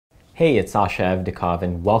Hey, it's Sasha Evdokov,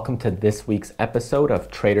 and welcome to this week's episode of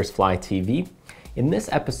TRADERSFLY TV. In this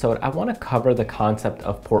episode, I want to cover the concept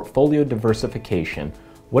of portfolio diversification.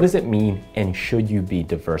 What does it mean, and should you be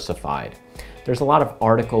diversified? There's a lot of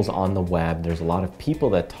articles on the web, there's a lot of people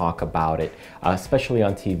that talk about it, especially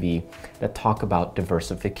on TV, that talk about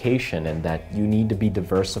diversification and that you need to be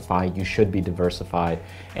diversified, you should be diversified.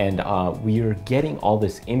 And we are getting all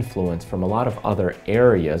this influence from a lot of other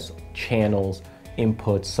areas, channels,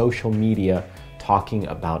 inputs, social media, talking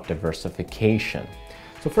about diversification.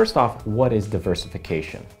 So first off, what is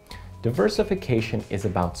diversification? Diversification is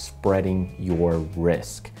about spreading your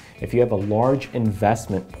risk. If you have a large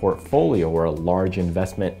investment portfolio or a large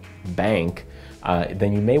investment bank,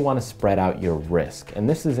 then you may want to spread out your risk. And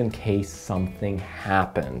this is in case something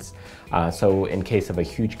happens. So in case of a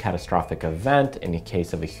huge catastrophic event, in the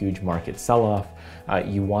case of a huge market sell-off,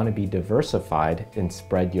 you want to be diversified and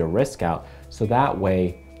spread your risk out. So that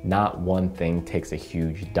way, not one thing takes a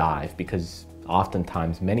huge dive, because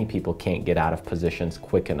oftentimes many people can't get out of positions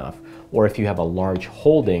quick enough. Or if you have a large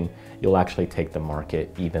holding, you'll actually take the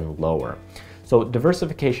market even lower. So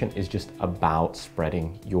diversification is just about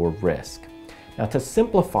spreading your risk. Now, to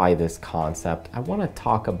simplify this concept, I want to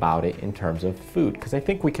talk about it in terms of food, because I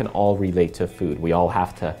think we can all relate to food. We all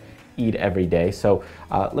have to eat every day. So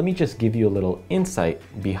let me just give you a little insight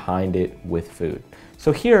behind it with food.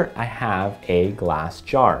 So here I have a glass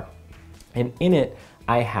jar, and in it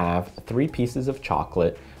I have 3 pieces of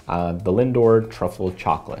chocolate, the Lindor truffle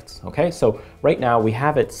chocolates. Okay, so right now we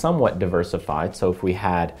have it somewhat diversified. So if we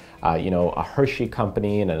had, a Hershey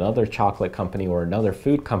company and another chocolate company or another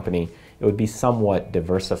food company, it would be somewhat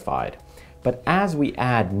diversified. But as we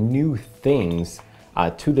add new things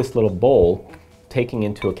to this little bowl, taking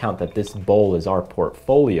into account that this bowl is our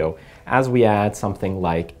portfolio, as we add something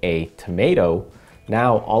like a tomato,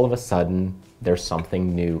 now all of a sudden there's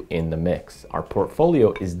something new in the mix. Our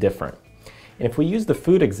portfolio is different. And if we use the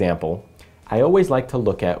food example, I always like to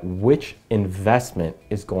look at which investment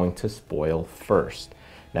is going to spoil first.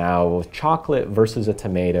 Now, with chocolate versus a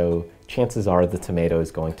tomato, chances are the tomato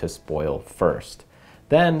is going to spoil first.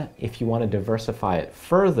 Then, if you want to diversify it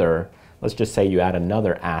further, let's just say you add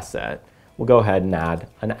another asset. We'll go ahead and add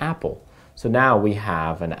an apple. So now we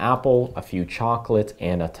have an apple, a few chocolates,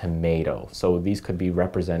 and a tomato. So these could be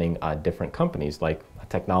representing different companies, like a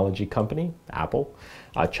technology company, Apple,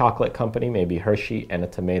 a chocolate company, maybe Hershey, and a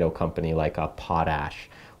tomato company like a Potash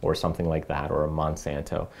or something like that, or a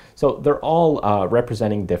Monsanto. So they're all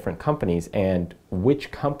representing different companies, and which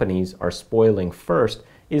companies are spoiling first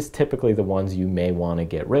is typically the ones you may want to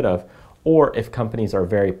get rid of. Or if companies are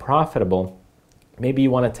very profitable, maybe you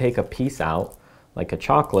want to take a piece out, like a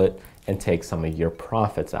chocolate, and take some of your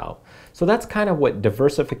profits out. So that's kind of what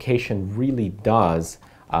diversification really does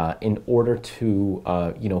in order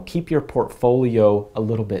to keep your portfolio a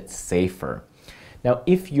little bit safer. Now,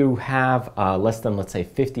 if you have less than, let's say,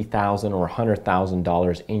 $50,000 or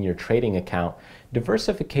 $100,000 in your trading account,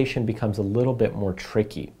 diversification becomes a little bit more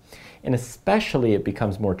tricky. And especially it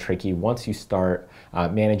becomes more tricky once you start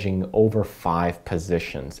managing over 5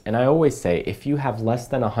 positions. And I always say, if you have less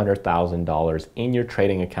than $100,000 in your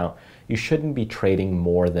trading account, you shouldn't be trading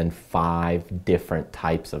more than 5 different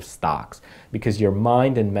types of stocks, because your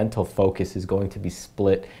mind and mental focus is going to be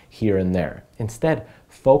split here and there. Instead,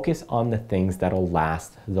 focus on the things that'll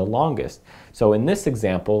last the longest. So in this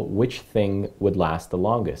example, which thing would last the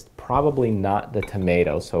longest? Probably not the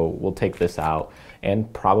tomato, so we'll take this out,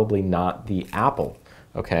 and probably not the apple,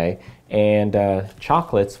 okay? And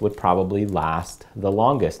chocolates would probably last the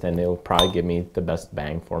longest, and it would probably give me the best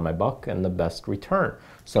bang for my buck and the best return.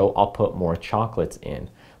 So I'll put more chocolates in.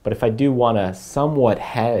 But if I do want to somewhat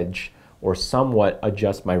hedge or somewhat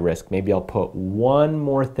adjust my risk, maybe I'll put one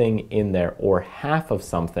more thing in there, or half of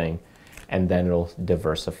something, and then it'll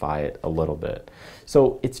diversify it a little bit.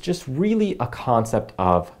 So it's just really a concept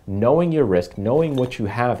of knowing your risk, knowing what you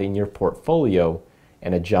have in your portfolio,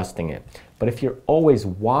 and adjusting it. But if you're always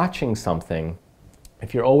watching something,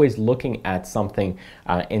 if you're always looking at something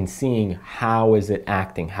and seeing how is it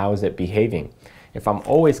acting, how is it behaving, if I'm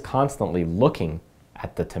always constantly looking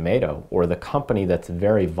at the tomato or the company that's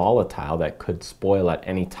very volatile that could spoil at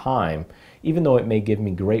any time, even though it may give me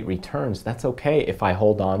great returns, that's okay if I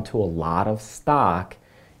hold on to a lot of stock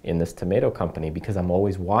in this tomato company, because I'm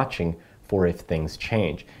always watching for if things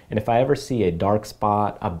change. And if I ever see a dark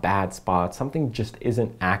spot, a bad spot, something just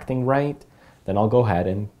isn't acting right, then I'll go ahead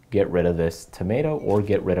and get rid of this tomato or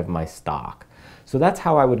get rid of my stock. So that's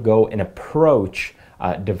how I would go and approach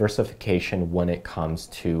diversification when it comes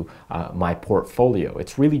to my portfolio.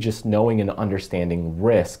 It's really just knowing and understanding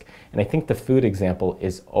risk. And I think the food example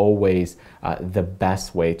is always the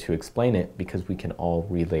best way to explain it, because we can all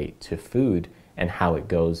relate to food and how it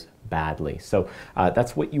goes badly. So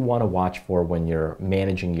that's what you want to watch for when you're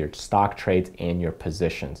managing your stock trades and your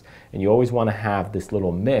positions. And you always want to have this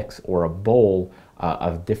little mix or a bowl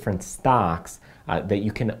of different stocks that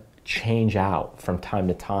you can change out from time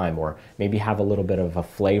to time, or maybe have a little bit of a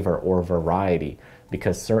flavor or variety,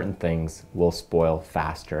 because certain things will spoil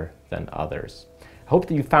faster than others. Hope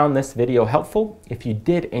that you found this video helpful. If you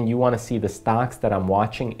did and you want to see the stocks that I'm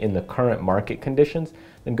watching in the current market conditions,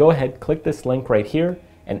 then go ahead, click this link right here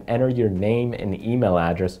and enter your name and email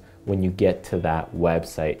address when you get to that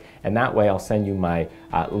website. And that way I'll send you my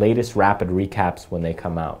latest rapid recaps when they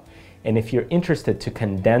come out. And if you're interested to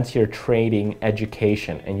condense your trading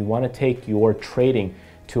education and you want to take your trading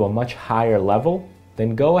to a much higher level,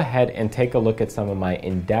 then go ahead and take a look at some of my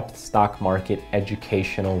in-depth stock market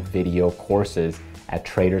educational video courses at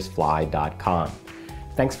TRADERSFLY.com.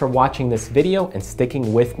 Thanks for watching this video and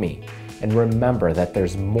sticking with me. And remember that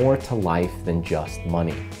there's more to life than just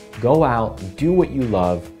money. Go out, do what you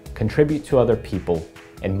love, contribute to other people,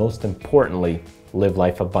 and most importantly, live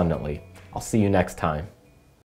life abundantly. I'll see you next time.